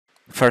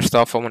First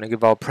off, I want to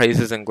give all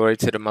praises and glory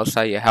to the Most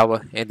High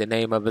Yahawah in the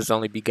name of His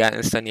only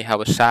begotten Son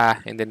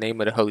YAHAWASHI, in the name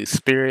of the Holy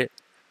Spirit.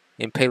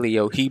 In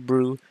Paleo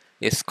Hebrew,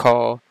 it's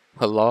called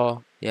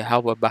Halal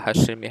Yahawah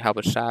Bahashem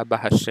YAHAWASHI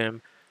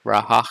Bahashem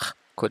Rahach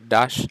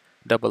Kodash.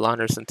 Double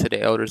honors unto the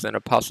elders and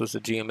apostles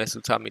of GMS who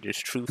taught me this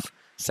truth.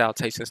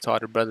 Salutations to all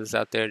the brothers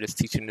out there that's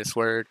teaching this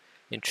word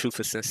in truth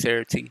and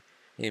sincerity,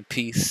 in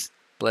peace,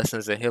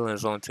 blessings and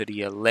healings onto the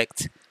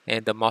elect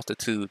and the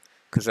multitude,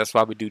 because that's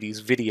why we do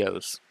these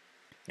videos.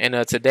 And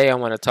today I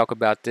want to talk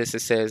about this.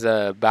 It says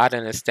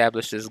Biden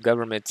establishes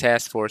government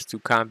task force to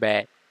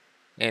combat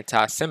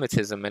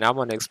anti-Semitism. And I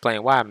want to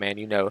explain why, man.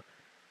 You know,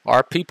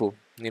 our people,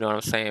 you know what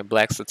I'm saying,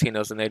 blacks,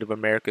 Latinos, and Native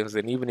Americans,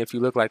 and even if you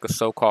look like a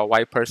so-called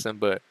white person,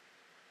 but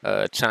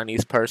a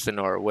Chinese person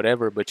or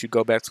whatever, but you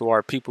go back to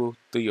our people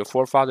through your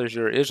forefathers,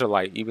 you're an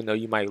Israelite, even though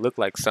you might look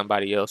like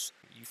somebody else.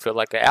 You feel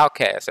like an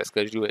outcast. That's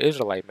because you're an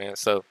Israelite, man.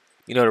 So,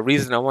 you know, the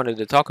reason I wanted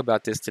to talk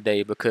about this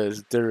today,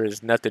 because there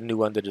is nothing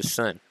new under the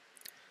sun.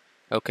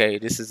 Okay,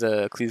 this is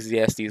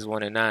Ecclesiastes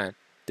 1 and 9.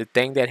 The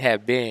thing that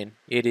have been,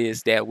 it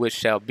is that which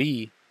shall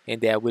be,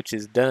 and that which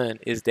is done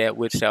is that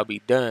which shall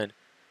be done.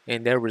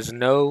 And there is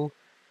no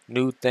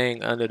new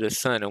thing under the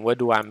sun. And what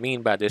do I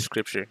mean by this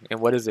scripture?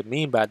 And what does it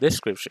mean by this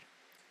scripture?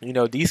 You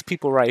know, these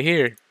people right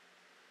here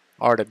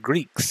are the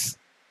Greeks.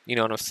 You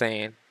know what I'm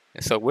saying?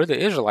 And so we're the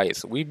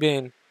Israelites. We've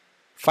been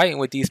fighting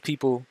with these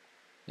people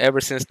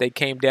ever since they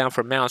came down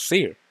from Mount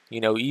Seir. You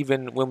know,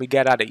 even when we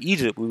got out of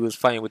Egypt, we was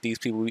fighting with these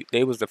people.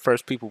 They was the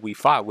first people we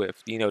fought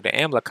with. You know, the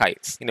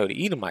Amalekites, you know,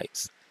 the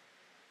Edomites.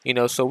 You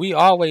know, so we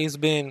always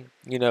been,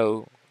 you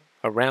know,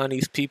 around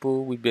these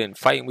people. We've been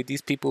fighting with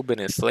these people, been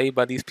enslaved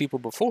by these people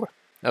before.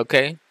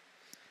 Okay?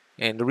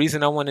 And the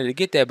reason I wanted to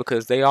get that,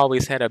 because they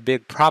always had a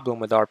big problem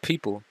with our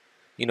people.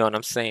 You know what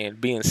I'm saying?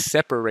 Being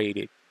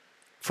separated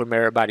from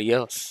everybody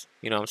else.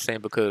 You know what I'm saying?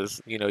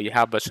 Because, you know,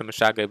 Yahweh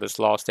Shemashah gave us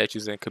law,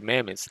 statutes, and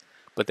commandments.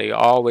 But they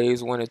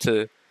always wanted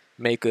to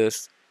make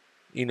us,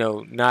 you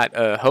know, not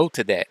hold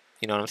to that.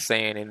 You know what I'm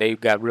saying? And they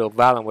got real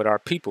violent with our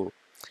people.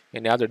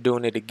 And now they're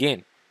doing it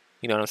again.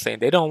 You know what I'm saying?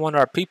 They don't want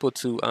our people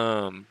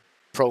to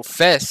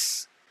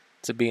profess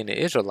to being an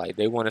Israelite.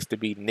 They want us to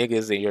be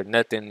niggas and you're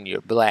nothing, you're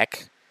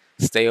black.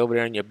 Stay over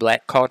there in your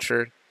black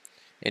culture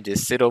and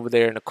just sit over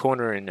there in the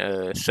corner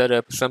and shut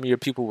up. Some of your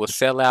people will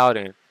sell out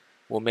and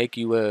will make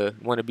you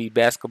want to be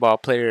basketball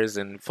players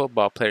and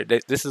football players.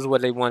 This is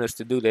what they want us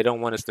to do. They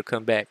don't want us to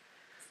come back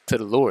to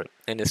the Lord.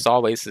 And this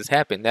always has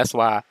happened. That's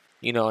why,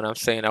 you know what I'm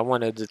saying, I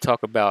wanted to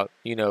talk about,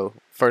 you know,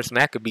 first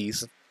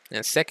Maccabees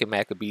and second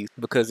Maccabees,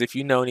 because if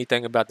you know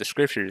anything about the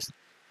scriptures,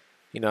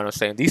 you know what I'm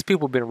saying, these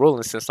people have been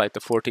ruling since like the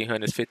 1400s,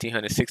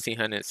 1500s,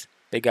 1600s.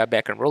 They got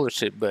back in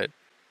rulership. But,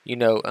 you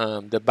know,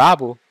 the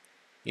Bible,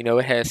 you know,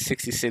 it has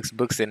 66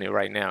 books in it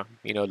right now,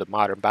 you know, the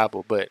modern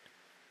Bible. But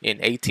in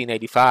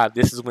 1885,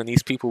 this is when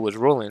these people was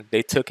ruling.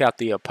 They took out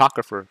the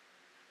Apocrypha,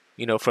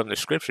 you know, from the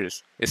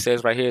scriptures. It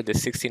says right here, the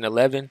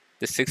 1611.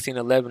 The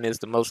 1611 is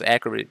the most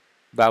accurate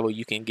Bible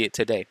you can get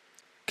today.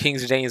 King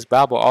James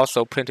Bible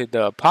also printed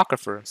the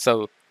Apocrypha.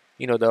 So,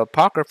 you know, the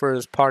Apocrypha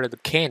is part of the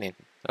canon.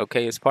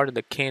 Okay, it's part of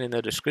the canon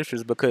of the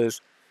scriptures,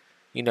 because,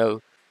 you know,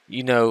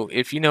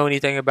 if you know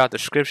anything about the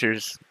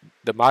scriptures,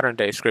 the modern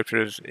day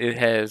scriptures, it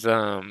has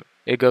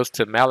it goes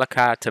to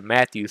Malachi to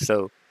Matthew.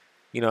 So,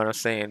 you know what I'm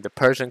saying, the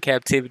Persian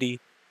captivity,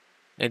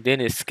 and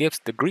then it skips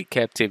the Greek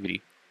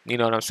captivity. You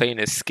know what I'm saying?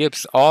 It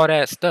skips all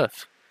that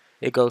stuff.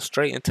 It goes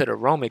straight into the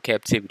Roman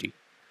captivity.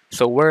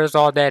 So where is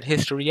all that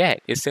history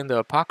at? It's in the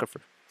Apocrypha.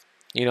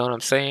 You know what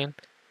I'm saying?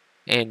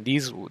 And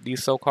these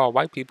so-called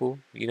white people,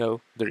 you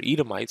know, they're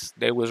Edomites.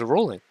 They was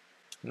ruling.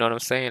 You know what I'm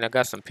saying? I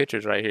got some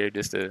pictures right here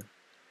just to,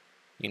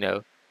 you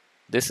know,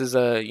 this is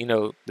you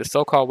know, the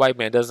so-called white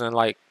man doesn't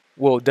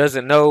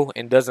know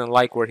and doesn't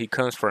like where he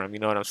comes from. You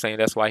know what I'm saying?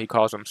 That's why he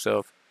calls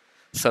himself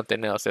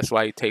something else. That's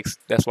why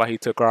he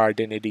took our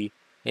identity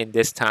in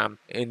this time,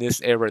 in this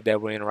era that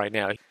we're in right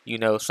now. You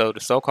know, so the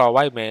so-called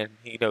white man,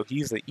 you know,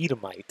 he's an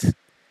Edomite.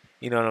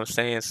 You know what I'm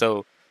saying?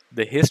 So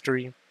the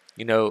history,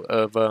 you know,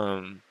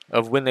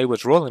 of when they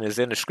was ruling is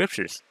in the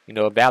scriptures. You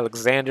know, of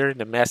Alexander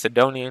the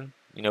Macedonian,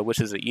 you know,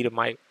 which is an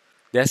Edomite.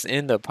 That's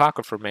in the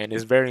Apocrypha, man.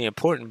 It's very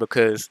important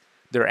because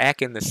they're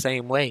acting the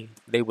same way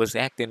they was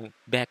acting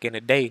back in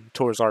the day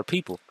towards our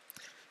people.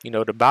 You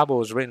know, the Bible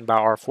was written by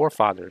our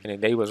forefathers, and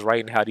they was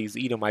writing how these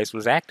Edomites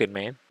was acting,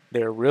 man.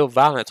 They're real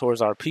violent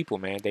towards our people,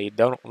 man. They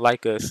don't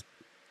like us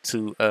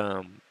to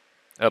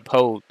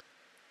uphold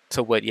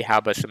to what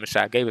Yahweh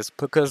Shemashah gave us,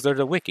 because they're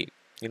the wicked.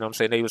 You know what I'm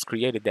saying? They was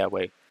created that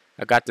way.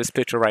 I got this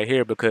picture right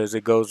here because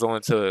it goes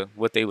on to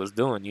what they was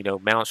doing. You know,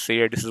 Mount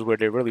Seir, this is where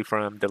they're really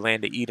from. The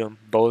land of Edom,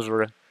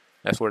 Bozrah,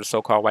 that's where the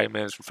so-called white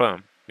man's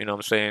from. You know what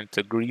I'm saying?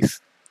 To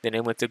Greece. Then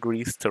they went to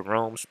Greece, to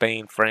Rome,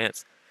 Spain,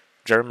 France,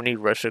 Germany,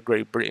 Russia,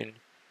 Great Britain,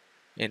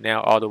 and now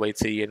all the way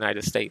to the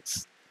United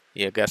States.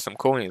 Yeah, got some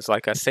coins.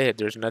 Like I said,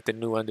 there's nothing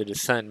new under the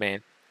sun,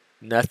 man.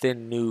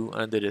 Nothing new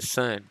under the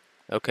sun.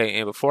 Okay,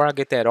 and before I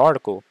get that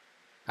article,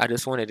 I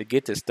just wanted to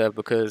get this stuff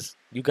because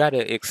you got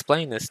to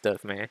explain this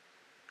stuff, man.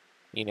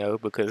 You know,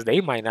 because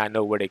they might not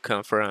know where they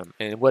come from.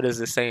 And what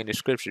does it say in the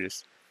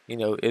scriptures? You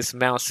know, it's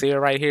Mount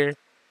Seir right here.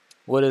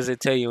 What does it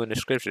tell you in the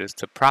scriptures?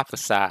 To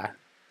prophesy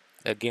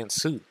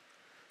against who?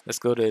 Let's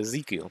go to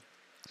Ezekiel.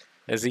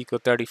 Ezekiel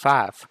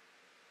 35.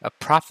 A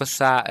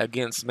prophesy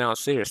against Mount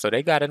Seir. So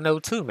they got to know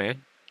too,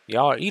 man.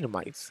 Y'all are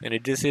Edomites, and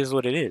it just is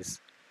what it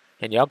is.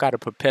 And y'all got a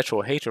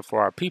perpetual hatred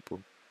for our people.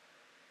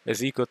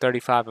 Ezekiel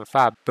 35 and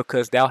 5.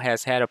 Because thou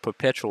hast had a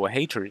perpetual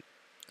hatred,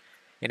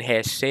 and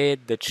hast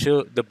shed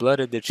the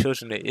blood of the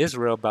children of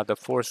Israel by the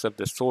force of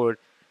the sword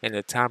in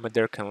the time of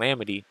their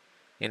calamity,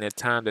 in the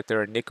time that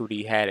their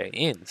iniquity had an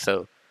end.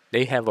 So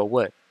they have a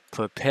what?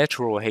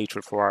 Perpetual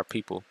hatred for our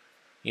people.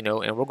 You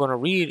know, and we're going to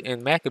read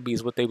in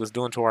Maccabees what they was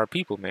doing to our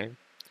people, man.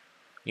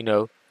 You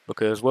know,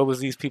 because what was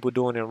these people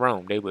doing in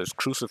Rome? They was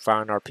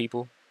crucifying our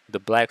people. The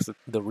blacks,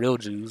 the real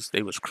Jews,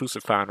 they was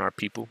crucifying our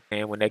people.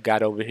 And when they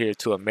got over here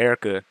to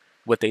America,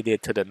 what they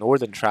did to the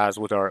northern tribes,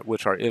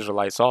 which are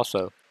Israelites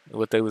also,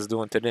 what they was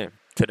doing to them,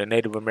 to the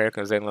Native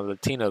Americans and the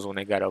Latinos when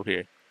they got over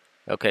here.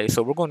 Okay,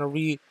 so we're going to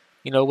read,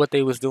 you know, what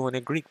they was doing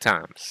in Greek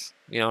times.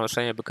 You know what I'm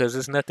saying? Because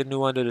there's nothing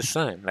new under the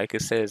sun, like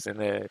it says in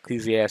the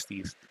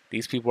Ecclesiastes.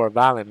 These people are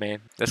violent,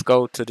 man. Let's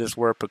go to this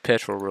word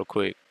perpetual real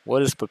quick. What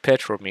does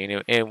perpetual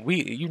mean? And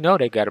we, you know,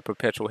 they got a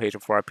perpetual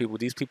hatred for our people.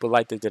 These people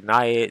like to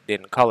deny it,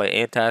 then call it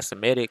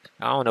anti-Semitic.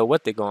 I don't know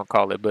what they're going to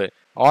call it, but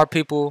our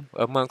people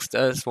amongst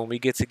us, when we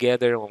get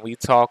together, when we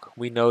talk,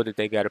 we know that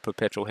they got a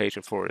perpetual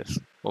hatred for us.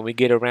 When we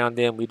get around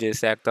them, we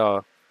just act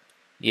all,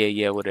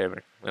 yeah,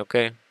 whatever,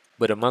 okay?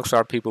 But amongst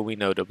our people, we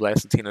know the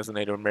blacks, Latinos, and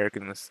Native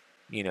Americans,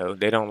 you know,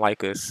 they don't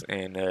like us,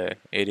 and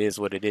it is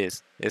what it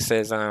is. It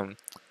says, a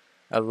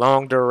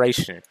long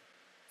duration,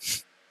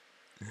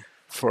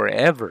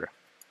 forever,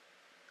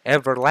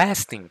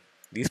 everlasting.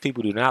 These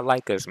people do not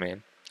like us,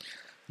 man.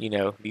 You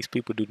know, these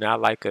people do not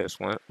like us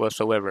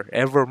whatsoever.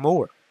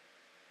 Evermore.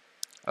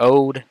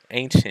 Old,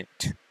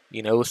 ancient.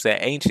 You know, it's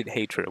that ancient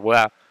hatred.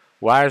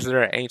 Why is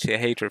there an ancient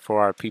hatred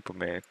for our people,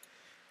 man?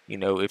 You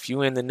know, if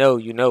you in the know,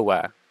 you know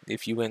why.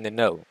 If you in the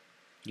know,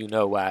 you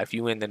know why. If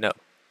you in the know,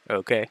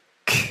 okay?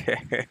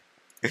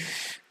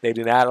 They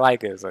do not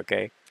like us,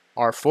 okay?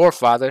 Our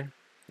forefather,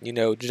 you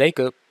know,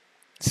 Jacob,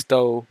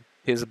 stole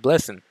his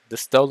blessing, the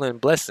stolen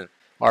blessing.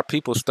 Our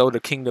people stole the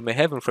kingdom of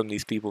heaven from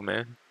these people,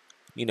 man.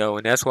 You know,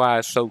 and that's why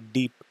it's so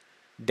deep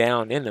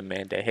down in them,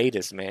 man. They hate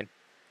us, man.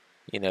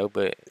 You know,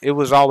 but it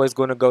was always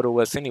going to go to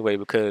us anyway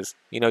because,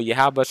 you know,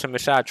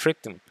 YAHAWASHI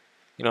tricked them.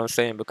 You know what I'm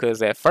saying?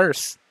 Because at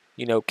first,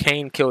 you know,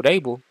 Cain killed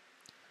Abel.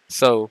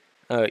 So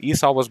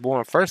Esau was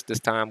born first this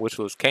time, which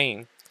was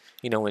Cain.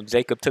 You know, when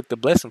Jacob took the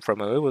blessing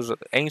from him, it was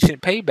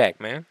ancient payback,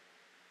 man.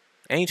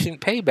 Ancient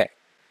payback.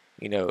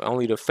 You know,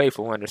 only the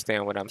faithful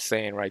understand what I'm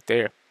saying right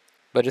there.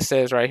 But it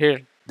says right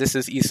here, this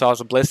is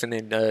Esau's blessing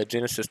in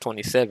Genesis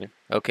 27.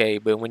 Okay,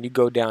 but when you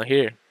go down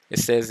here, it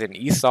says, and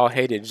Esau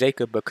hated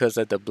Jacob because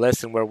of the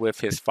blessing wherewith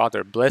his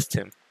father blessed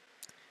him.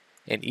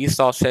 And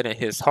Esau said in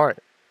his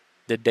heart,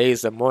 the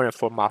days of mourning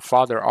for my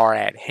father are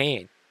at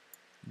hand.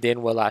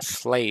 Then will I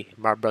slay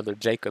my brother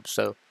Jacob.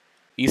 So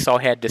Esau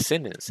had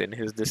descendants, and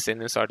his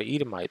descendants are the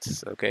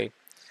Edomites, okay?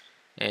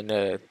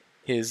 And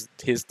his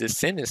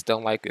descendants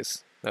don't like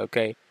us,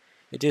 okay?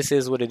 It just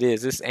is what it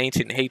is. This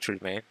ancient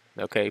hatred, man,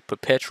 okay?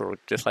 Perpetual,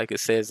 just like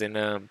it says in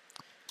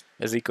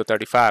Ezekiel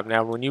 35.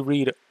 Now, when you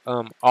read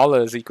all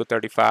of Ezekiel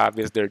 35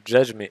 is their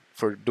judgment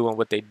for doing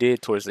what they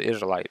did towards the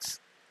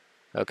Israelites,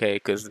 okay?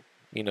 Because,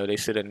 you know, they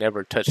should have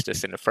never touched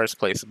us in the first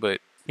place,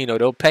 but, you know,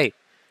 they'll pay.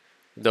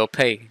 They'll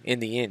pay in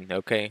the end,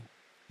 okay?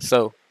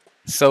 So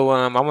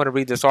I'm going to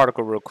read this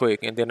article real quick,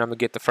 and then I'm going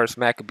to get the first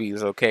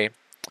Maccabees, okay?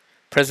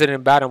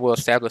 President Biden will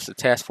establish a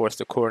task force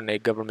to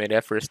coordinate government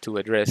efforts to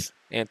address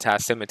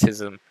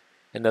anti-Semitism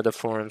and other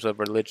forms of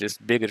religious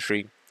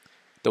bigotry,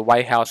 the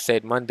White House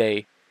said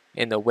Monday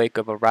in the wake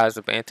of a rise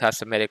of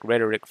anti-Semitic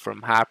rhetoric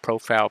from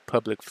high-profile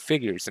public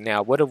figures.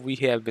 Now, what have we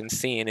been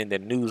seeing in the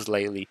news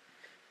lately?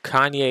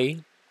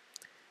 Kanye,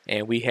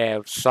 and we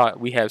have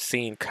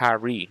seen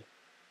Kyrie,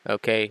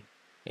 okay?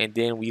 And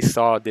then we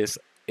saw this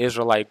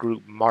Israelite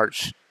group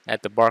march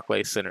at the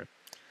Barclays Center.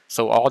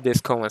 So all this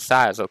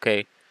coincides,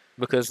 okay?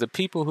 Because the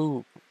people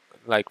who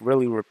like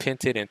really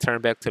repented and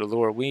turned back to the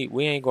Lord,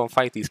 we ain't gonna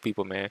fight these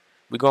people, man.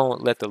 We're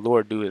gonna let the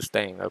Lord do his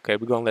thing, okay?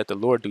 We're gonna let the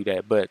Lord do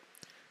that. But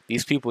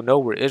these people know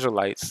we're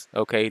Israelites,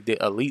 okay? The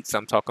elites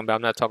I'm talking about.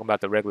 I'm not talking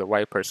about the regular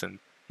white person.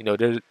 You know,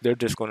 they're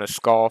just gonna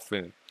scoff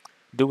and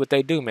do what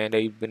they do, man.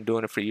 They've been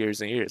doing it for years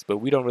and years. But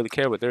we don't really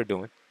care what they're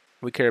doing.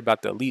 We care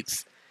about the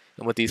elites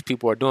and what these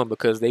people are doing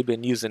because they've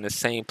been using the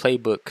same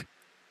playbook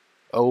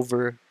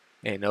over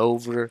and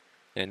over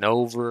and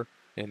over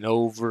and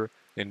over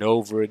and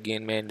over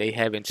again, man. They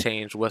haven't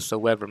changed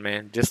whatsoever,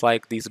 man. Just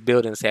like these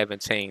buildings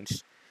haven't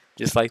changed.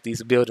 Just like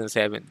these buildings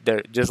haven't,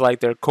 just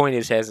like their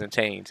coinage hasn't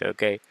changed,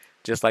 okay?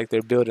 Just like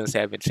their buildings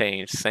haven't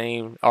changed.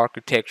 Same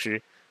architecture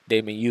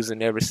they've been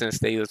using ever since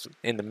they was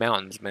in the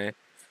mountains, man.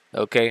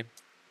 Okay?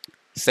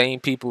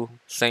 Same people,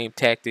 same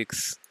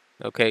tactics,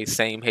 okay?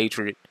 Same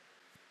hatred.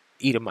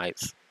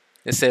 Edomites.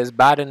 It says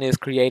Biden is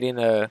creating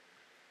a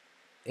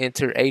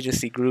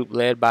interagency group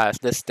led by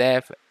the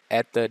staff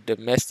at the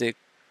Domestic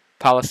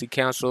Policy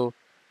Council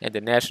and the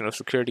National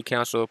Security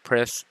Council.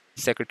 Press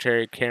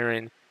Secretary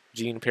Karen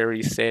Jean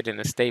Perry said in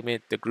a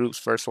statement, the group's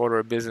first order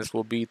of business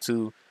will be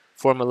to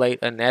formulate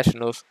a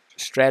national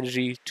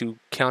strategy to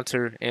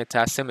counter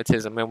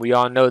anti-Semitism. And we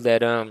all know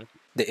that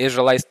the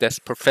Israelites that's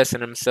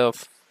professing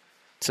themselves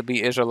to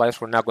be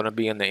Israelites were not going to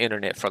be on the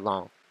internet for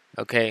long.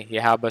 Okay,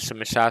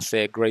 YAHAWASHI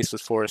said grace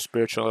was for a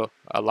spiritual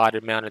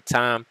allotted amount of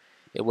time.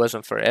 It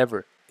wasn't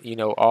forever. You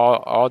know,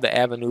 all the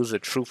avenues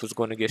of truth was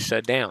going to get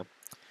shut down.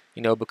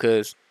 You know,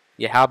 because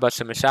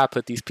YAHAWASHI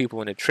put these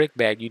people in a trick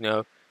bag. You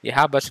know,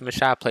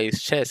 YAHAWASHI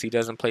plays chess. He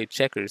doesn't play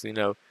checkers. You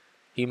know,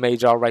 he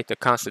made y'all write the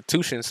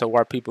Constitution so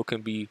our people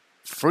can be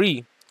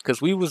free,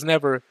 because we was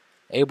never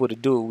able to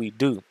do what we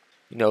do.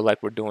 You know,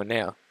 like we're doing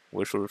now,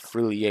 which we're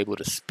freely able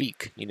to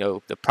speak. You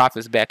know, the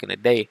prophets back in the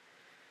day,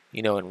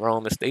 you know, in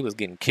Rome, they was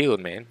getting killed,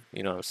 man.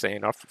 You know what I'm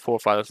saying? Our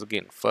forefathers were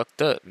getting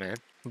fucked up, man.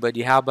 But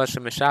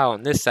YAHAWASHI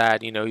on this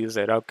side, you know, he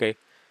said, okay,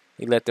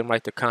 he let them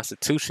write the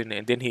Constitution,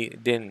 and then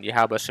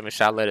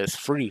YAHAWASHI let us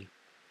free.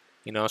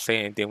 You know what I'm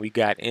saying? And then we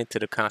got into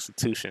the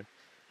Constitution,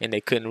 and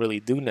they couldn't really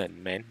do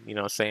nothing, man. You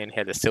know what I'm saying?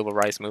 Had the Civil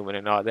Rights Movement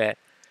and all that.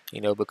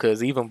 You know,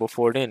 because even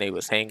before then, they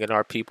was hanging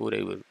our people.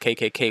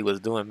 KKK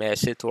was doing mad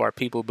shit to our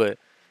people, but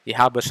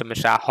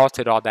YAHAWASHI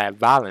halted all that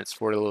violence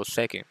for a little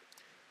second,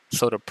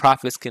 so the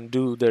prophets can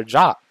do their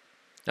job,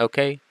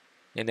 okay?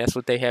 And that's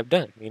what they have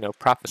done, you know,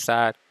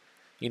 prophesied,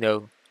 you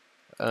know,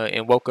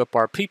 and woke up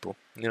our people.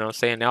 You know what I'm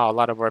saying? Now a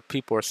lot of our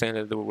people are saying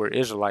that we're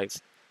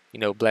Israelites, you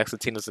know, blacks,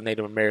 Latinos, and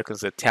Native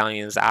Americans,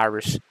 Italians,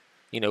 Irish,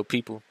 you know,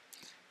 people.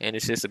 And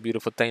it's just a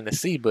beautiful thing to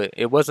see, but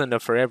it wasn't a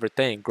forever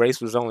thing.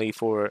 Grace was only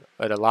for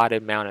an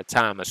allotted amount of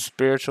time, a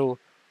spiritual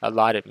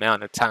allotted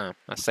amount of time.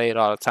 I say it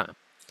all the time.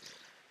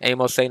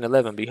 Amos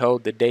 8:11,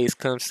 behold, the days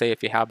come,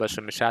 saith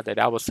YAHAWASHI, that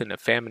I will send a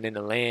famine in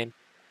the land,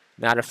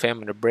 not a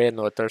famine of bread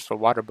nor a thirst for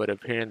water, but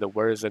of hearing the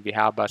words of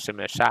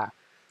YAHAWASHI.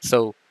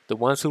 So the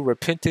ones who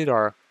repented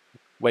are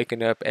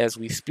waking up as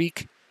we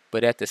speak,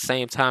 but at the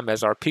same time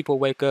as our people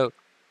wake up,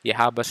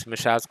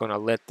 YAHAWASHI is going to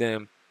let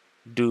them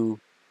do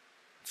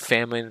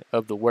famine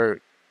of the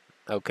word,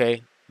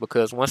 okay?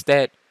 Because once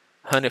that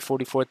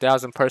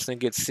 144,000 person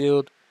gets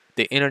sealed,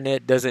 the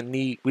internet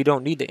we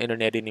don't need the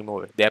internet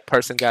anymore. That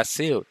person got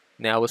sealed.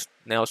 Now it's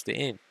the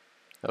end,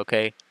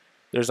 okay?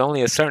 There's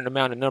only a certain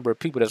amount of number of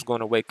people that's going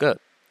to wake up.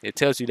 It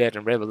tells you that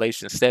in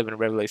Revelation 7 and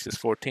Revelation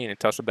 14. It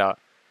talks about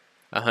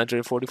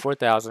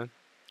 144,000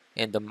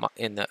 and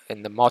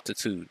the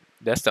multitude.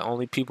 That's the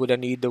only people that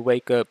need to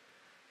wake up.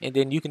 And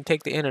then you can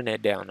take the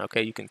internet down,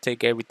 okay? You can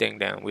take everything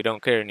down. We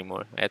don't care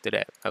anymore after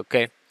that,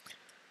 okay?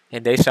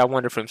 And they shall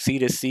wander from sea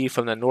to sea,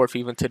 from the north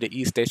even to the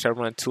east. They shall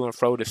run to and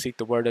fro to seek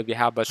the word of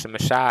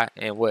YAHAWASHI,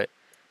 and what?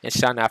 And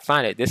shall not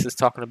find it. This is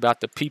talking about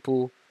the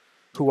people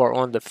who are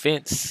on the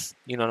fence,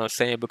 you know what I'm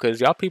saying?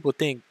 Because y'all people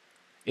think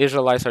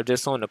Israelites are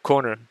just on the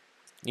corner,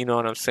 you know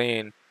what I'm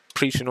saying,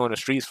 preaching on the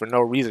streets for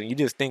no reason. You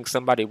just think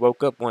somebody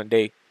woke up one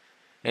day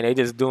and they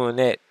just doing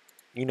that,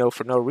 you know,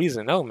 for no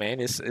reason. No, man,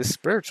 it's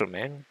spiritual,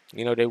 man.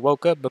 You know, they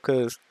woke up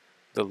because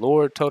the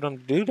Lord told them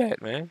to do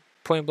that, man.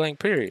 Point blank,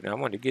 period. Now, I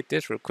want to get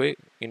this real quick,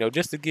 you know,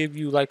 just to give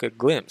you like a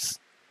glimpse.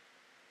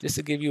 Just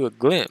to give you a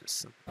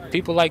glimpse.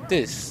 People like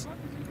this.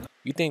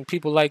 You think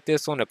people like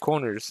this on the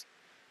corners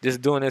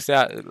just doing this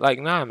out? Like,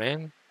 nah,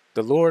 man.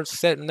 The Lord's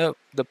setting up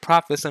the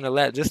prophets in the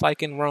last, just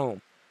like in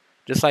Rome.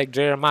 Just like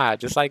Jeremiah.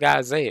 Just like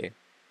Isaiah.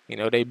 You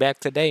know, they back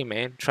today,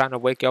 man. Trying to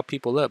wake y'all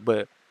people up.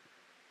 But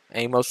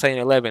Amos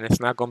 8:11, it's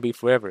not going to be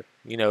forever.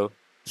 You know,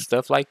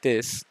 stuff like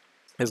this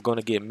is going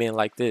to get men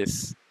like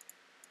this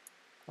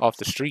off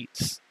the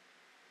streets.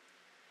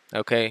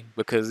 Okay?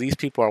 Because these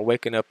people are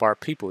waking up our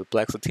people.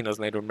 Blacks, Latinos,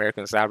 Native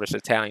Americans, Irish,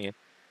 Italian.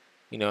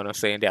 You know what I'm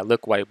saying? That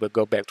look white but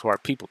go back to our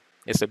people.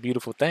 It's a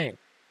beautiful thing.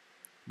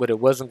 But it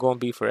wasn't going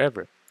to be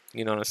forever.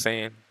 You know what I'm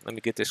saying? Let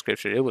me get this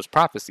scripture. It was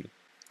prophecy.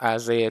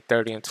 Isaiah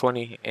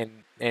 30:20.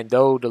 And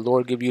though the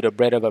Lord give you the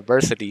bread of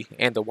adversity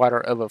and the water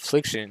of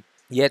affliction,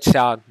 yet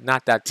shall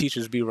not thy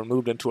teachers be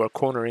removed into a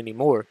corner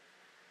anymore,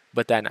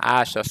 but thine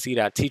eyes shall see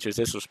thy teachers.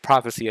 This was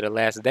prophecy of the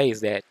last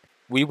days, that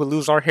we would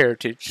lose our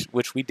heritage,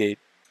 which we did.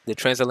 The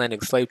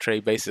transatlantic slave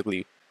trade,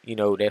 basically, you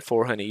know, that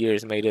 400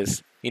 years made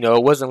us, you know,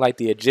 it wasn't like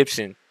the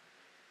Egyptian,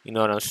 you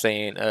know what I'm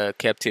saying,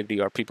 captivity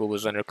our people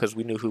was under, because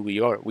we knew who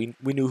we are. We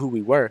knew who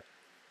we were.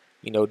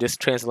 You know, this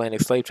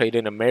transatlantic slave trade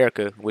in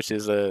America, which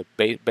is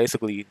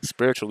basically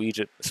spiritual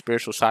Egypt,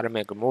 spiritual Sodom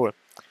and Gomorrah,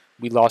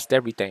 we lost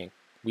everything.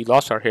 We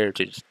lost our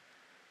heritage.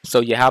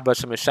 So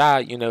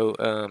YAHAWASHI, you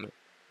know,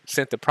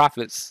 sent the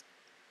prophets,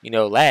 you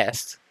know,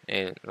 last,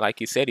 and like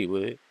he said he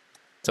would,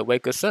 to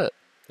wake us up.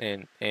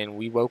 And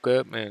we woke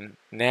up, and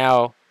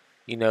now,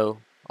 you know,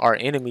 our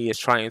enemy is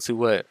trying to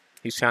what?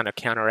 He's trying to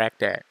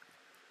counteract that.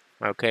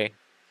 Okay?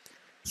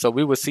 So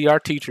we would see our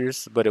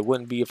teachers, but it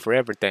wouldn't be a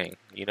forever thing,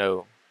 you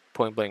know,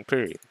 point blank,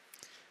 period.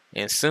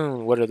 And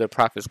soon, what are the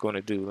prophets going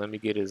to do? Let me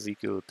get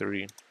Ezekiel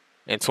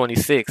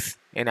 3:26.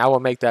 And I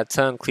will make thy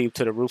tongue cleave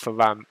to the roof of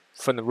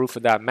from the roof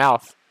of thy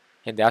mouth,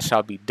 and thou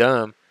shalt be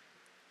dumb,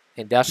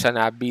 and thou shalt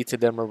not be to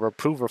them a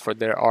reprover, for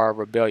there are a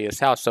rebellious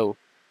house. So,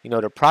 you know,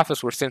 the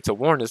prophets were sent to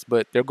warn us,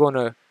 but they're going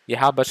to,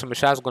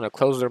 YAHAWASHI is going to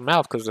close their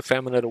mouth because the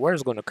famine of the word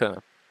is going to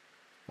come.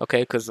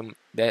 Okay, because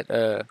that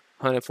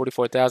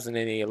 144,000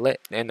 and the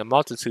elect and the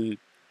multitude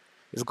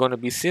is going to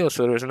be sealed,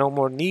 so there's no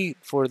more need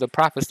for the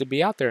prophets to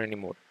be out there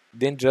anymore.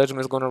 Then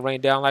judgment is going to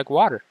rain down like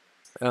water.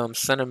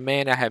 Son of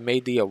man, I have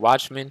made thee a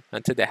watchman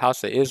unto the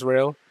house of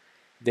Israel.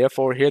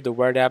 Therefore hear the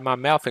word out of my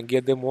mouth and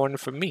give them warning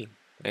from me.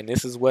 And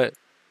this is what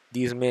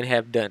these men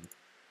have done.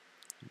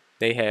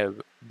 They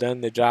have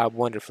done the job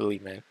wonderfully,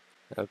 man.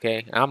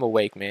 Okay, I'm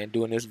awake, man,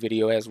 doing this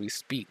video as we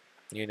speak.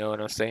 You know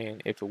what I'm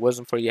saying? If it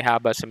wasn't for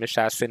Yahawah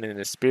Shemashah sending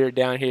the Spirit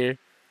down here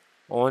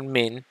on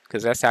men,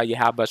 because that's how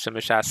Yahawah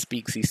Shemashah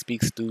speaks. He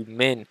speaks through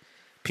men.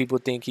 People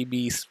think he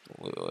be,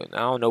 I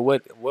don't know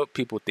what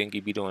people think he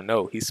be doing.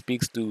 No, he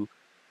speaks through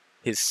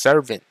his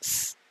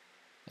servants.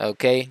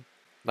 Okay,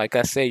 like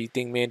I said, you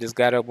think man just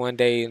got up one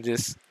day and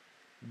just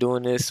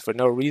doing this for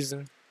no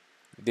reason?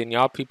 Then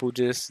y'all people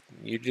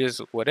you're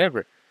just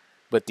whatever.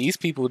 But these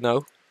people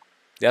know.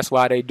 That's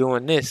why they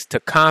doing this, to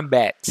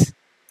combat,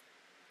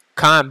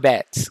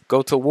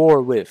 go to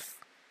war with.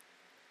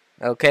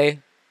 Okay,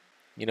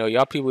 you know,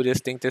 y'all people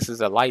just think this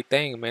is a light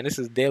thing, man. This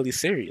is deadly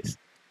serious.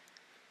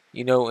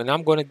 You know, and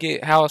I'm gonna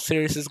get how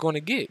serious it's gonna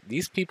get.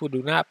 These people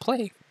do not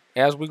play,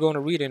 as we're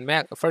gonna read in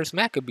First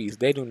Maccabees.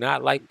 They do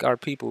not like our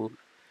people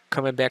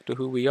coming back to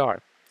who we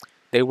are.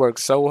 They work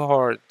so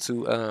hard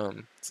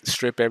to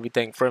strip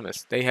everything from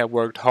us. They have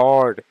worked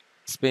hard,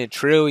 spent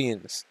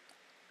trillions.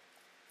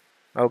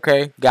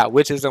 Okay, got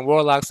witches and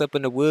warlocks up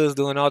in the woods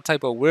doing all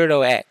type of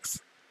weirdo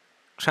acts,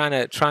 trying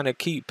to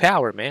keep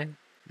power, man.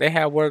 They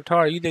have worked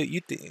hard.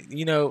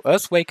 You know,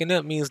 us waking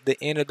up means the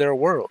end of their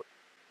world.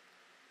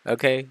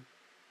 Okay,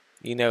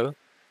 you know,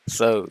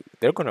 so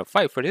they're gonna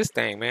fight for this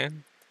thing,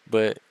 man.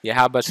 But yeah,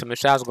 how about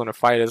Shemashah's gonna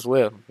fight as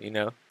well? You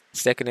know,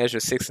 Second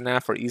Ezra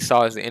 6:9, for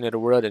Esau is the end of the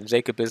world and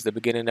Jacob is the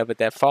beginning of it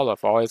that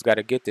falleth. Always got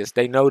to get this.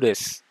 They know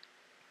this.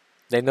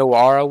 They know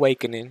our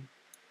awakening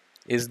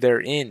is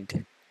their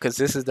end, because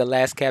this is the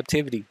last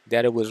captivity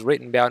that it was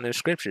written about in the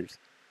scriptures.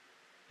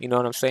 You know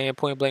what I'm saying?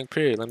 Point blank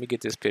period. Let me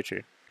get this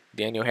picture.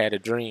 Daniel had a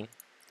dream.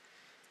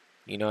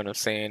 You know what I'm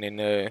saying?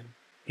 And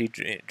he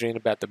dreamed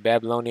about the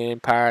Babylonian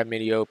Empire,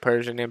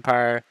 Medo-Persian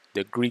Empire,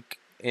 the Greek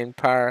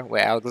Empire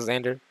with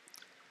Alexander,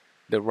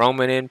 the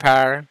Roman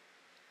Empire,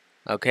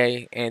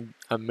 okay, and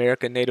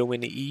America, NATO,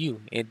 and the EU.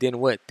 And then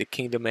what? The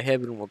kingdom of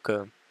heaven will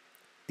come.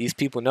 These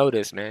people know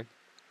this, man.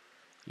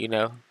 You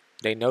know,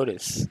 they know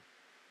this.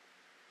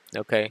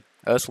 Okay,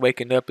 us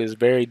waking up is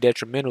very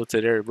detrimental to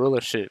their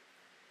rulership.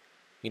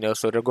 You know,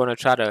 so they're going to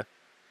try to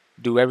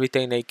do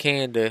everything they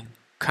can to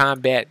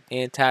combat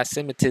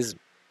anti-Semitism.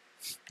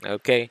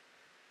 Okay,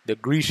 the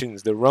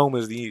Grecians, the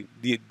Romans,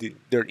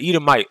 they're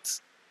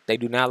Edomites. They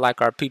do not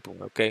like our people.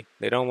 Okay,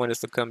 they don't want us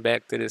to come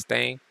back to this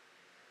thing.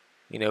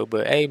 You know,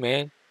 but hey,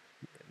 man,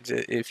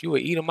 if you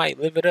an Edomite,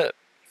 live it up,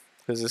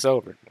 because it's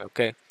over.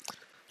 Okay,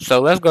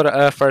 so let's go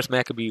to First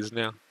Maccabees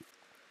now.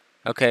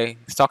 Okay,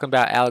 it's talking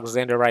about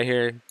Alexander right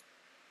here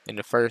in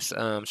the first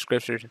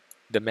scripture,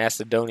 the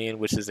Macedonian,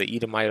 which is the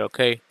Edomite.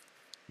 Okay,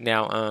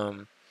 now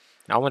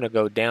I want to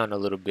go down a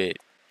little bit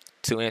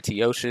to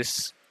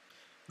Antiochus.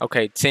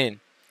 Okay, 10.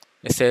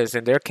 It says,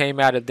 and there came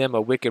out of them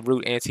a wicked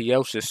root,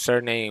 Antiochus,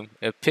 surnamed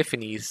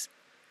Epiphanes,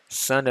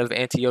 son of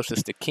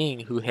Antiochus the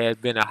king, who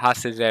had been a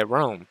hostage at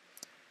Rome,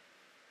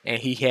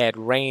 and he had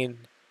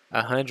reigned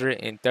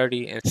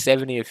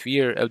 130th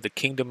year of the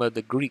kingdom of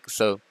the Greeks.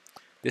 So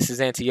this is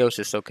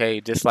Antiochus,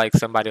 okay, just like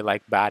somebody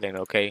like Biden,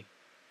 okay,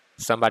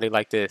 somebody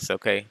like this,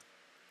 okay,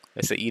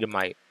 it's an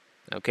Edomite,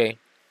 okay.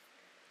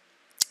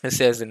 It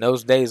says, in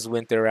those days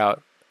went there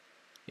out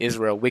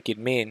Israel wicked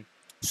men,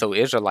 so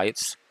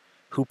Israelites,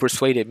 who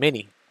persuaded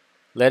many,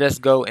 let us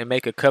go and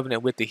make a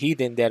covenant with the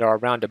heathen that are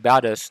round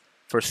about us,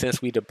 for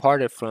since we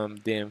departed from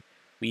them,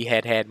 we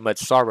had had much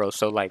sorrow.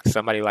 So like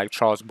somebody like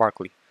Charles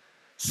Barkley,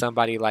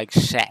 somebody like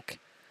Shaq,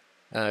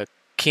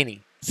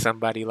 Kenny,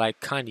 somebody like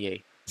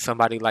Kanye,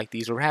 somebody like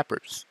these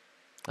rappers,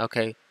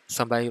 okay,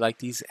 somebody like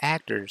these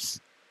actors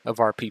of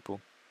our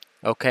people,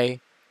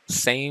 okay,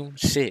 same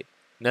shit,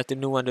 nothing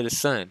new under the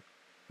sun.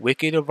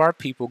 Wicked of our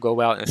people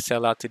go out and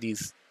sell out to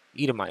these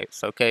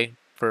Edomites, okay,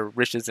 for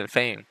riches and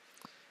fame,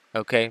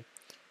 okay.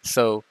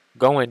 So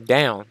going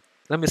down,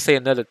 let me say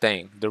another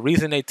thing. The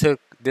reason they took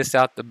this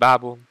out the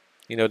Bible,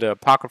 you know, the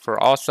Apocrypha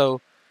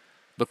also,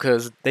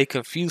 because they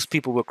confuse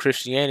people with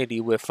Christianity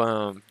with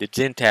the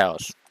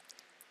Gentiles,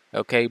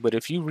 okay. But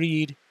if you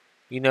read,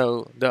 you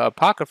know, the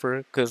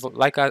Apocrypha, because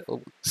like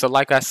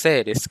I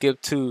said, it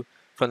skipped to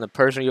from the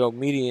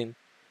Persian-Median,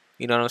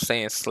 you know what I'm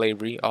saying,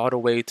 slavery, all the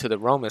way to the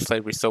Roman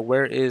slavery. So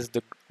where is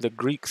the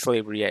Greek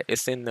slavery at?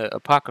 It's in the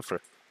Apocrypha.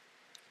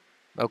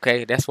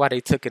 Okay, that's why they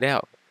took it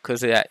out,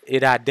 because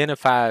it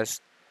identifies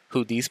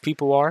who these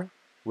people are,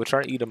 which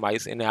are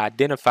Edomites, and it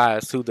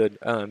identifies who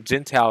the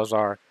Gentiles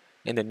are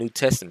in the New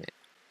Testament.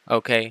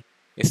 Okay,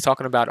 it's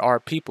talking about our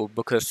people,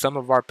 because some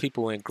of our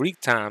people in Greek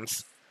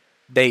times,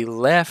 they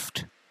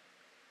left,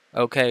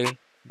 okay,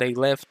 they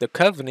left the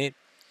covenant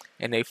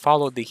and they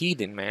followed the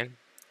heathen, man.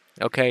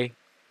 Okay,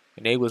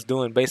 and they was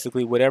doing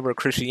basically whatever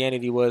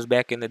Christianity was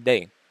back in the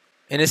day.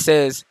 And it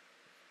says,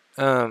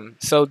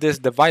 so this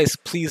device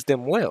pleased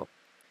them well.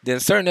 Then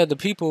certain other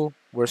people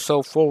were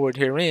so forward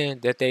herein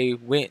that they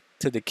went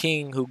to the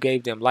king, who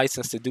gave them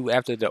license to do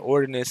after the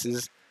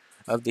ordinances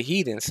of the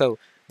heathen. So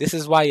this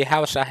is why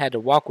Yahushua had to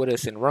walk with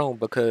us in Rome,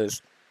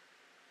 because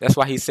that's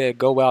why he said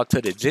go out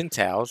to the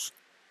Gentiles.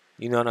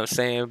 You know what I'm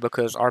saying?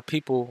 Because our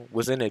people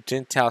was in a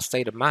Gentile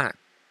state of mind.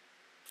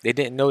 They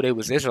didn't know they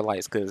was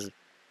Israelites, because,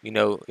 you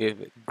know, if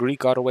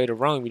Greek all the way to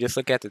Rome, you just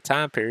look at the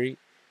time period,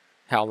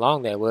 how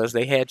long that was.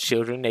 They had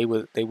children.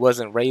 They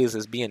wasn't raised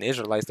as being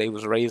Israelites. They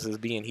was raised as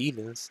being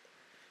heathens.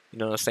 You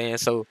know what I'm saying?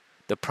 So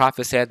the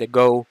prophets had to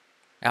go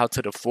out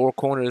to the four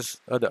corners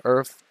of the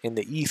earth in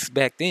the east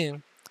back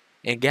then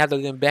and gather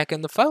them back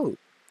in the fold.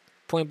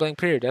 Point blank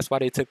period. That's why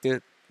they took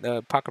the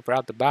apocrypha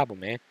out the Bible,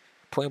 man.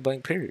 Point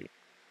blank period.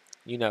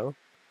 You know.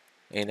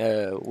 In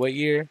what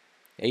year?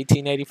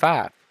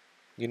 1885.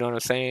 You know what I'm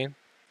saying?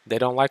 They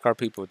don't like our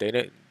people.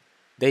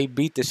 They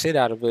beat the shit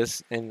out of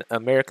us in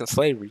American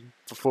slavery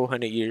for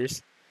 400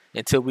 years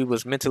until we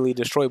was mentally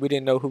destroyed. We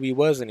didn't know who we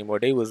was anymore.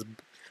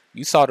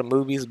 You saw the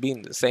movies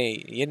being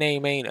saying your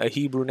name ain't a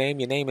Hebrew name.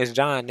 Your name is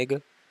John,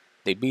 nigga.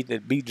 They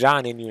beat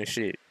John in you and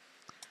shit.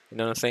 You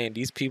know what I'm saying?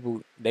 These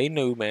people, they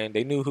knew, man.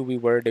 They knew who we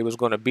were. They was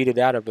gonna beat it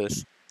out of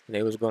us, and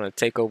they was gonna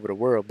take over the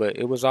world. But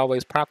it was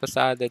always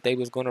prophesied that they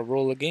was gonna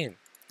rule again.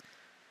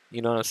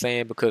 You know what I'm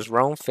saying? Because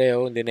Rome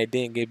fell, and then they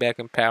didn't get back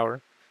in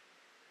power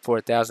for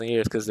 1,000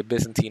 years because the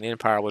Byzantine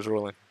Empire was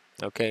ruling.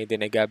 Okay, then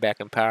they got back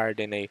in power.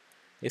 Then they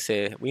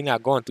said we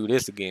not going through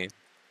this again.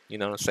 You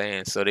know what I'm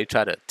saying? So they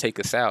tried to take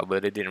us out,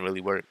 but it didn't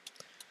really work.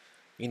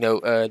 You know,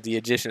 the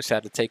Egyptians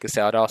tried to take us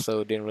out. Also,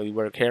 it didn't really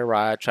work.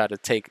 Herod tried to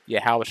take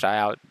Yahawashi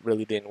out.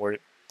 Really didn't work.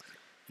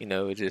 You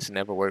know, it just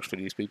never works for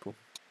these people.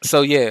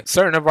 So yeah,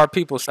 certain of our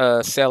people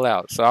sell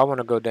out. So I want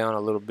to go down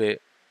a little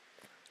bit.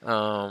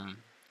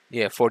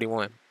 Yeah,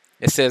 41.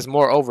 It says,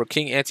 moreover,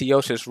 King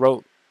Antiochus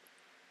wrote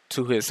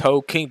to his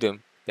whole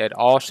kingdom that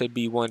all should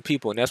be one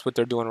people, and that's what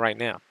they're doing right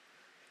now.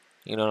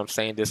 You know what I'm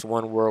saying? This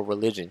one world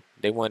religion.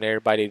 They want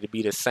everybody to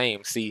be the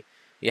same. See,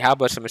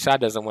 Yahawashi Messiah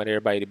doesn't want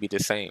everybody to be the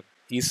same.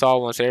 Esau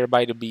wants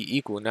everybody to be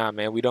equal. Nah,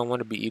 man, we don't want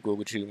to be equal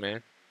with you,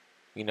 man.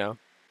 You know,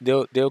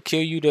 they'll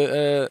kill you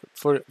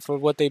for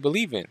what they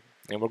believe in,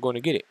 and we're going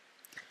to get it.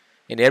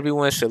 And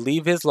everyone should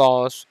leave his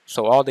laws.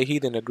 So all the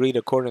heathen agreed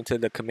according to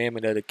the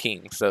commandment of the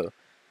king. So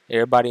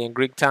everybody in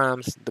Greek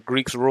times, the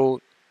Greeks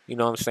ruled. You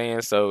know what I'm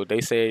saying? So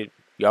they said,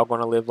 y'all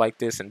going to live like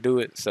this and do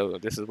it. So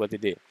this is what they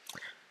did.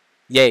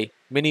 Yea,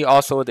 many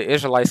also of the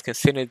Israelites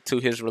consented to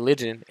his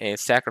religion and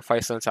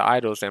sacrificed unto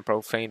idols and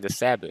profaned the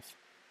Sabbath.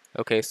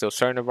 Okay, so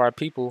certain of our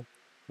people,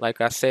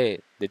 like I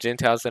said, the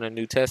Gentiles in the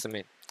New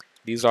Testament,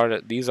 these are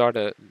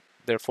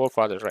their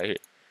forefathers right here,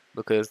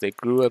 because they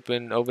grew up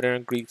over there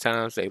in Greek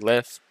times. They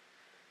left,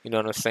 you know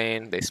what I'm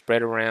saying? They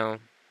spread around,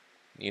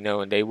 you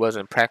know, and they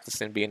wasn't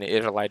practicing being an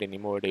Israelite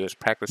anymore. They was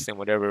practicing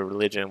whatever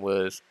religion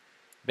was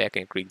back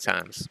in Greek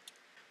times.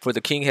 For the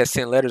king has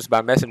sent letters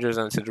by messengers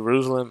unto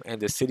Jerusalem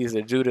and the cities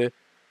of Judah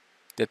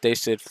that they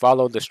should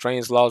follow the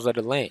strange laws of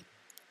the land.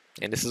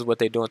 And this is what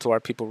they're doing to our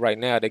people right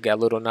now. They got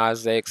Little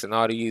Nas X and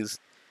all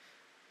these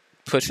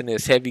pushing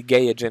this heavy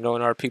gay agenda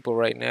on our people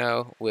right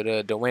now with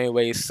Dwayne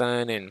Wade's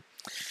son, and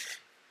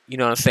you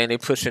know what I'm saying, they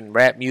pushing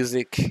rap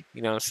music.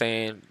 You know what I'm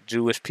saying,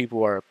 Jewish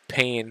people are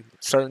paying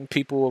certain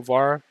people of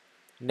our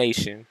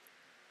nation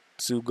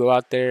to go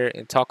out there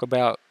and talk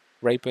about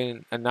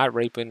raping and not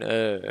raping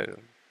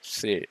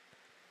shit,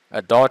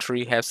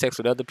 adultery, have sex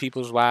with other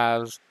people's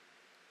wives,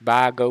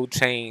 buy a gold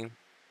chain.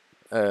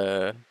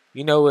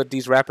 You know what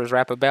these rappers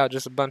rap about?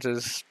 Just a bunch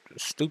of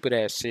stupid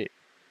ass shit.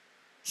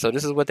 So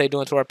this is what they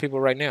doing to our people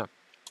right now.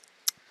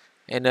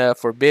 And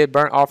forbid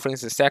burnt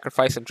offerings and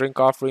sacrifice and drink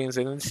offerings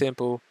in the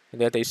temple,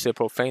 and that they should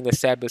profane the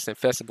Sabbaths and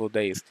festival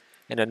days.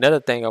 And another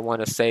thing I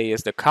want to say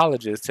is the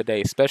colleges today,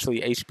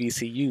 especially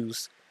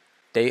HBCUs,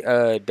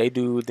 they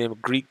do them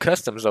Greek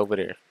customs over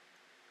there.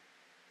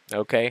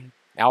 Okay,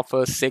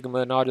 Alpha, Sigma,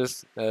 and all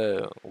this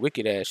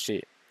wicked ass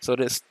shit. So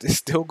this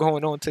still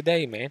going on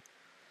today, man.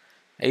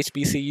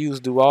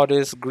 HBCUs do all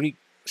this Greek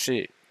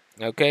shit.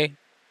 Okay,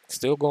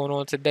 still going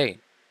on today.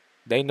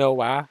 They know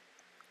why.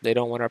 They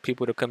don't want our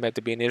people to come back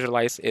to being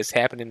Israelites. It's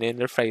happening in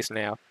their face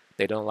now.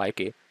 They don't like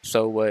it.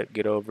 So what?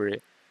 Get over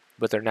it.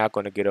 But they're not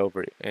going to get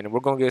over it. And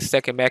we're going to get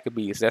Second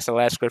Maccabees. That's the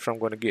last scripture I'm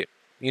going to get.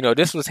 You know,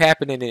 this was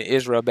happening in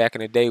Israel back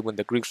in the day when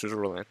the Greeks was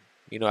ruling.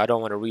 You know, I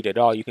don't want to read it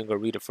all. You can go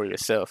read it for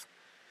yourself.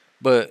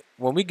 But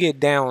when we get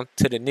down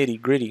to the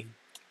nitty gritty,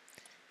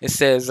 it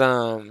says,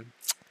 and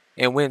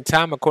when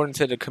time according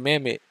to the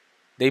commandment,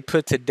 they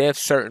put to death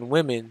certain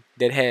women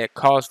that had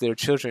caused their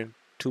children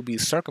to be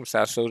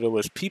circumcised. So there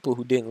was people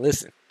who didn't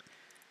listen,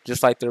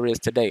 just like there is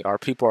today. Our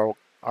people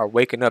are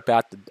waking up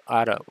out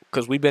of,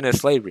 because we've been in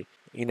slavery,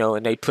 you know,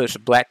 and they push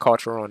black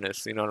culture on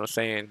us. You know what I'm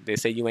saying? They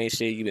say you ain't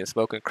shit. You've been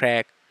smoking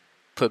crack,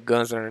 put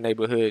guns in our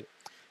neighborhood.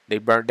 They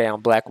burnt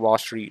down Black Wall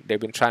Street. They've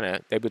been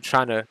trying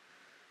to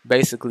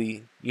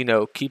basically, you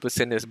know, keep us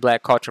in this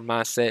black culture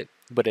mindset.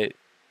 But it,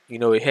 you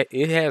know,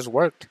 it has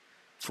worked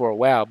for a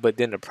while. But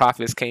then the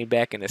prophets came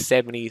back in the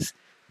 70s.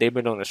 They've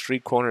been on the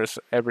street corners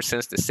ever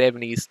since the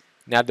 70s.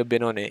 Now they've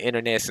been on the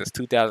internet since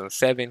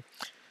 2007.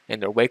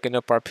 And they're waking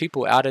up our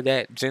people out of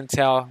that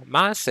Gentile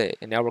mindset.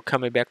 And now we're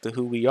coming back to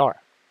who we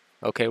are.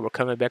 Okay, we're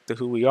coming back to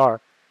who we are.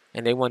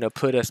 And they want to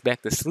put us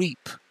back to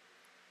sleep.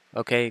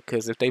 Okay,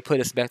 because if they put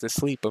us back to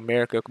sleep,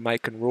 America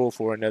might can rule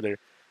for another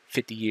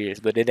 50 years.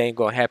 But it ain't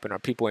going to happen. Our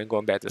people ain't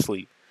going back to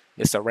sleep.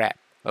 It's a wrap.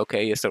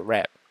 Okay, it's a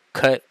wrap.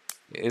 Cut.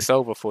 It's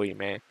over for you,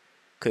 man.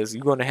 Because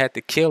you're going to have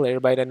to kill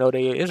everybody that know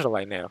they're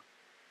Israelite now.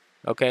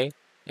 Okay,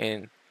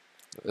 and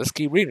let's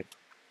keep reading.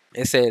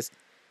 It says,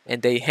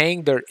 and they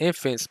hang their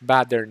infants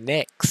by their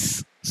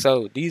necks.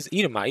 So these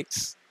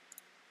Edomites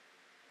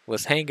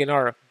was hanging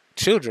our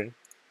children,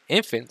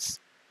 infants,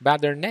 by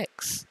their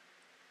necks.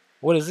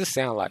 What does this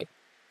sound like?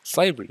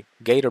 Slavery,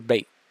 gator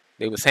bait.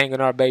 They was hanging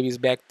our babies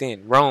back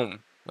then. Rome,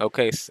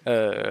 okay,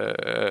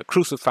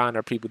 crucifying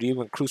our people. They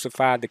even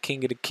crucified the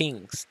King of the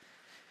Kings.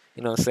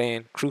 You know what I'm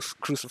saying?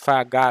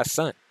 Crucified God's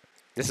son.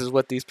 This is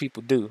what these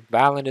people do.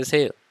 Violent as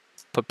hell.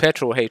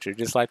 Perpetual hatred,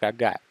 just like I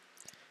got.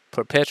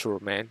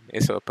 Perpetual, man.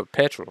 It's a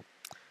perpetual.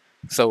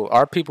 So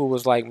our people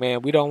was like,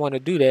 man, we don't want to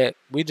do that.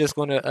 We just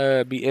going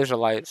to be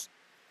Israelites.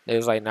 They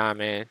was like, nah,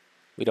 man,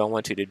 we don't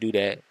want you to do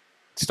that.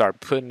 Start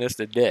putting us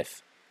to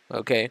death.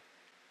 Okay?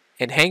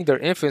 And hanged their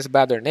infants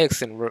by their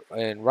necks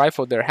and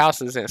rifled their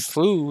houses and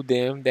slew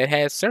them that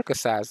had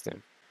circumcised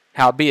them.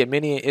 Howbeit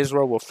many in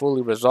Israel were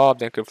fully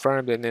resolved and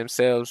confirmed in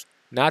themselves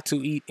not to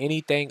eat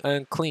anything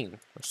unclean.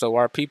 So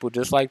our people,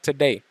 just like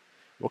today,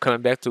 we're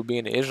coming back to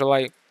being an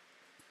Israelite.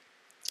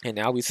 And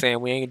now we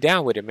saying we ain't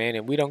down with it, man.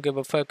 And we don't give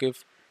a fuck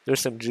if there's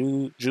some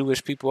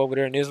Jewish people over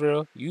there in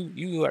Israel.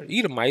 You are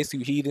Edomites,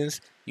 you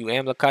heathens, you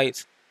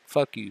Amalekites.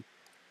 Fuck you.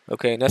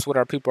 Okay, and that's what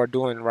our people are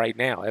doing right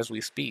now as we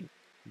speak.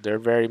 They're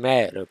very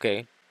mad,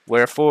 okay?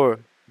 Wherefore,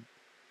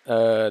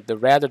 the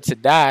rather to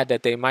die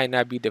that they might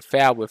not be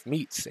defiled with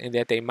meats, and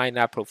that they might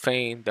not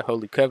profane the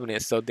holy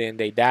covenant. So then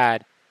they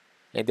died,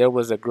 and there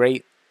was a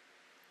great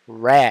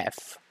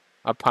wrath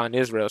upon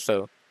Israel.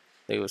 So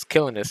they was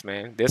killing us,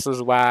 man. This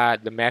is why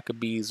the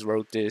Maccabees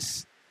wrote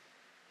this.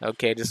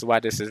 Okay, this is why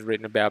this is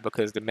written about,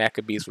 because the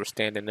Maccabees were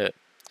standing up.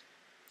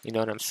 You know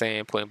what I'm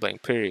saying? Point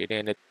blank, period.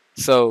 And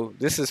so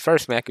this is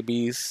First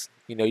Maccabees.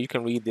 You know, you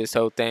can read this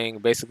whole thing.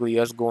 Basically,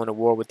 us going to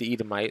war with the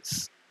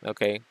Edomites.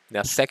 Okay.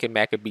 Now, Second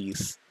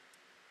Maccabees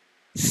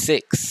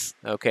 6.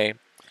 Okay.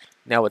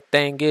 Now, a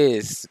thing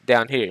is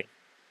down here.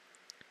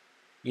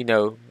 You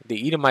know,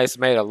 the Edomites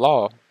made a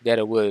law that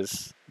it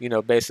was, you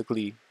know,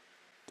 basically,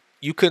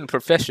 you couldn't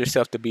profess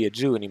yourself to be a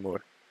Jew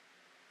anymore.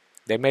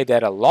 They made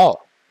that a law.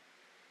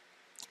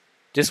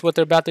 Just what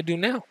they're about to do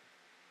now.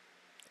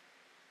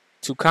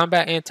 To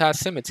combat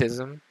anti-Semitic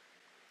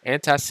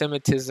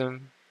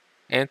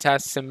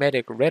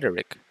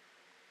rhetoric.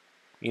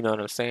 You know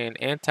what I'm saying?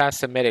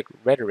 Anti-Semitic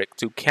rhetoric.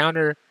 To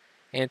counter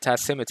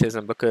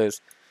anti-Semitism,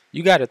 because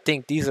you got to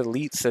think these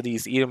elites of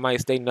these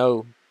Edomites, they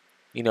know,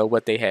 you know,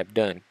 what they have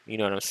done. You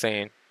know what I'm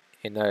saying?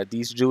 And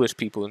these Jewish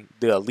people,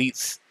 the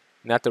elites,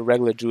 not the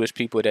regular Jewish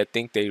people that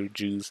think they're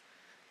Jews,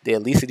 the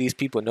elites of these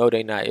people know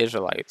they're not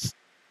Israelites.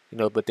 You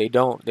know, but they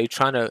don't. They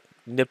trying to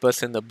nip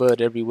us in the bud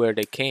everywhere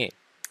they can.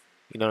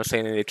 You know what I'm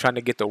saying? And they're trying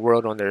to get the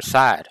world on their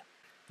side.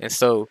 And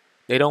so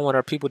they don't want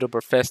our people to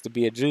profess to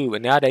be a Jew.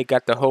 And now they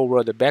got the whole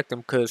world to back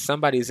them because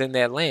somebody's in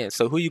that land.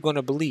 So who you going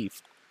to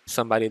believe?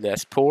 Somebody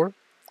that's poor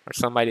or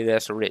somebody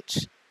that's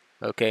rich?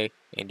 Okay?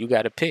 And you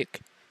got to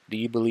pick. Do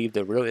you believe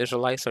the real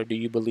Israelites, or do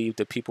you believe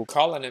the people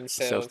calling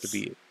themselves to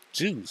be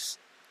Jews?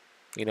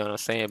 You know what I'm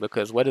saying?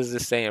 Because what does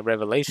this say in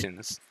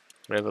Revelations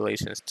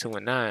 2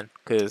 and 9?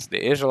 Because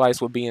the Israelites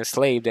will be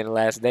enslaved in the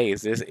last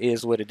days. This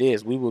is what it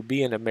is. We will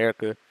be in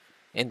America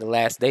in the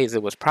last days.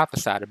 It was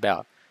prophesied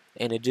about.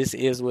 And it just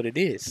is what it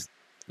is.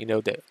 You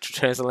know, the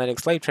transatlantic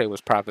slave trade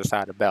was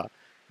prophesied about.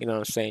 You know what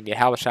I'm saying?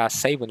 YAHAWASHI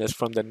saving us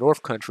from the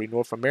North Country,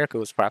 North America,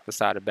 was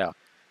prophesied about.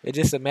 It's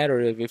just a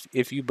matter of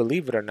if you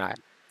believe it or not.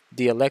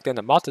 The elect and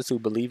the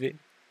multitude believe it.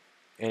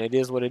 And it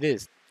is what it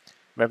is.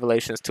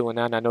 Revelations 2 and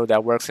 9, I know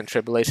thou works in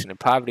tribulation and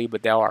poverty,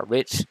 but thou art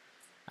rich.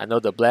 I know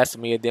the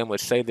blasphemy of them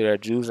which say they are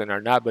Jews and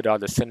are not, but are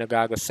the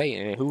synagogue of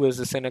Satan. And who is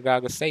the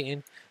synagogue of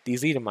Satan?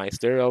 These Edomites.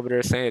 They're over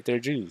there saying that they're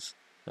Jews.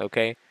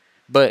 Okay?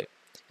 But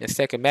in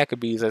 2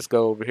 Maccabees, let's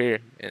go over here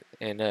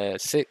in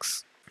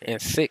 6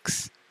 and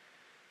 6.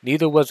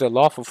 Neither was it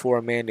lawful for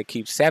a man to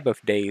keep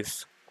Sabbath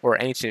days or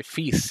ancient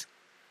feasts,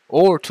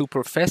 or to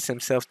profess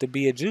himself to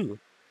be a Jew.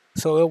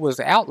 So it was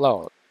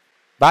outlawed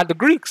by the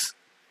Greeks.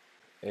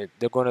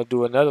 They're going to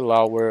do another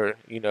law where,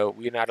 you know,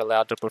 we're not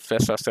allowed to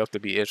profess ourselves to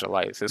be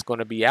Israelites. It's going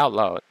to be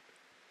outlawed.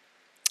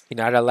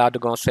 You're not allowed to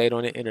go and say it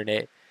on the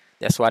internet.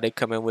 That's why they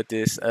come in with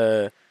this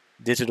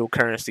digital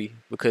currency.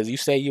 Because you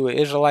say you an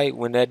Israelite,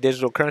 when that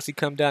digital currency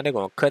come down, they're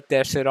going to cut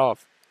that shit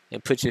off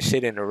and put your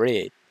shit in the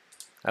red.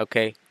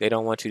 Okay? They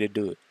don't want you to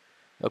do it.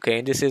 Okay?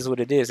 And this is what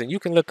it is. And you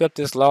can look up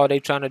this law they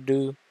trying to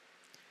do.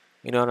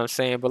 You know what I'm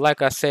saying? But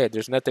like I said,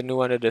 there's nothing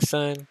new under the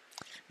sun.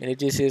 And it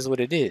just is what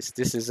it is.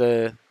 This is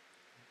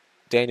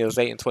Daniel's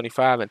 8 and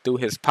 25, and through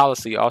his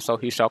policy also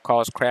he shall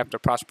cause craft to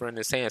prosper in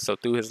his hand, so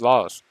through his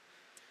laws.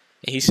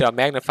 And he shall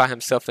magnify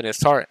himself in his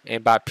heart,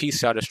 and by peace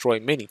shall destroy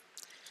many.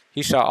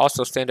 He shall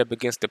also stand up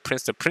against the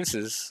prince of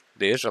princes,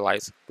 the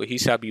Israelites, but he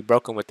shall be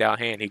broken without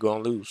hand. He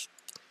gonna lose.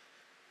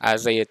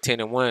 Isaiah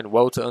 10:1,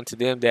 woe to unto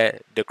them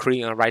that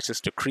decree unrighteous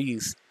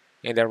decrees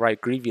and that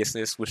write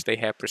grievousness which they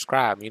have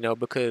prescribed.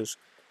 Because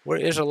we're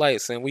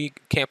Israelites and we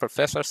can't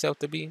profess ourselves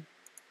to be.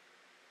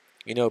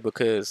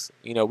 Because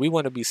we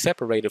want to be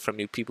separated from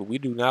you people. We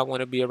do not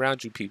want to be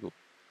around you people.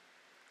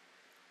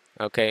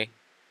 Okay.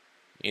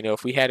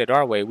 If we had it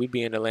our way, we'd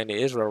be in the land of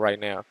Israel right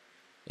now,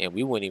 and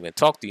we wouldn't even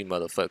talk to you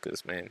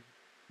motherfuckers, man.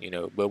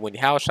 But when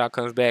YAHAWASHI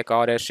comes back,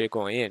 all that shit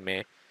going in,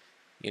 man.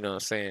 You know what I'm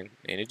saying?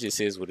 And it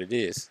just is what it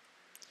is.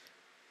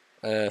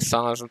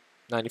 Psalms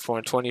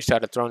 94:20,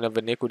 shall the throne of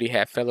iniquity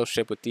have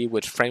fellowship with thee,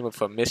 which frameth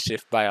for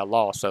mischief by a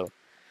law. So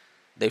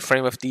they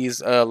frame up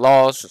these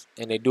laws,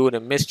 and they do it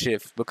in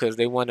mischief because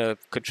they want to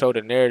control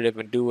the narrative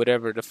and do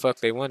whatever the fuck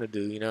they want to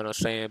do. You know what I'm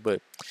saying?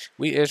 But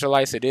we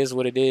Israelites, it is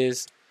what it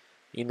is.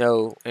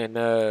 And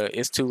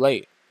it's too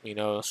late. You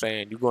know what I'm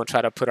saying? You're going to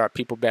try to put our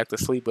people back to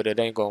sleep, but it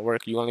ain't going to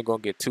work. You only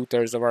going to get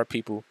 2/3 of our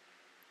people.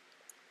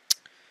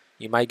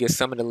 You might get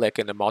some of the elect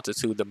in the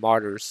multitude, the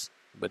martyrs,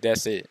 but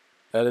that's it.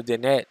 Other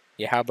than that,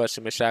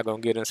 YAHAWASHI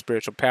going to get in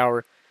spiritual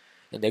power,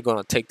 and they're going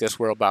to take this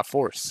world by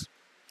force.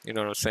 You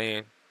know what I'm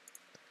saying?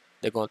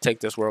 They're going to take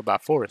this world by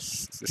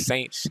force. The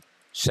saints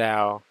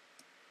shall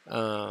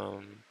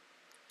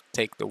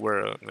take the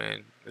world,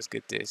 man. Let's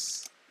get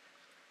this.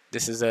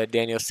 This is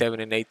Daniel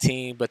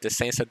 7:18. But the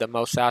saints of the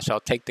Most High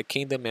shall take the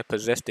kingdom and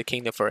possess the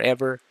kingdom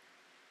forever,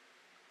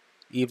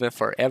 even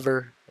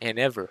forever and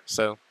ever.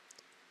 So,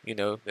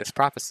 that's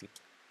prophecy.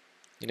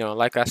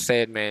 Like I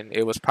said, man,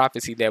 it was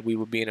prophecy that we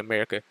would be in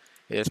America.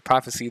 It is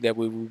prophecy that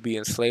we will be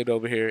enslaved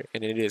over here,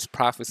 and it is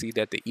prophecy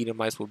that the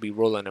Edomites will be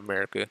ruling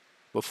America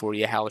before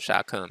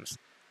YAHAWASHI comes.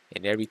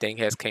 And everything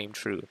has came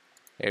true.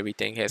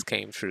 Everything has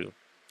came true.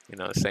 You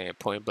know what I'm saying?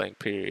 Point blank,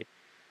 period.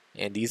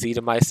 And these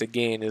Edomites,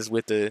 again, is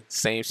with the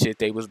same shit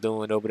they was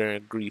doing over there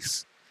in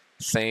Greece.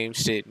 Same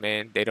shit,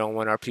 man. They don't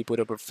want our people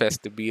to profess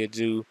to be a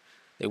Jew.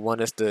 They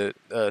want us to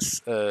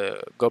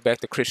go back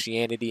to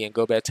Christianity and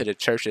go back to the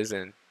churches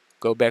and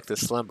go back to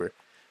slumber.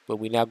 But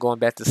we're not going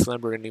back to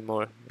slumber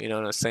anymore. You know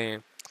what I'm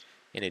saying?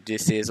 And it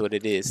just is what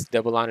it is.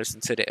 Double honors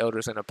unto the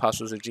elders and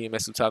apostles of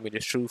GMS who taught me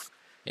this truth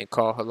and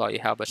call Allah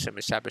YAHAWASHI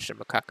Shabbat Shem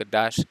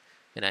Kakadash.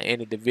 And I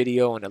ended the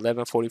video on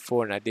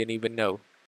 11:44 and I didn't even know.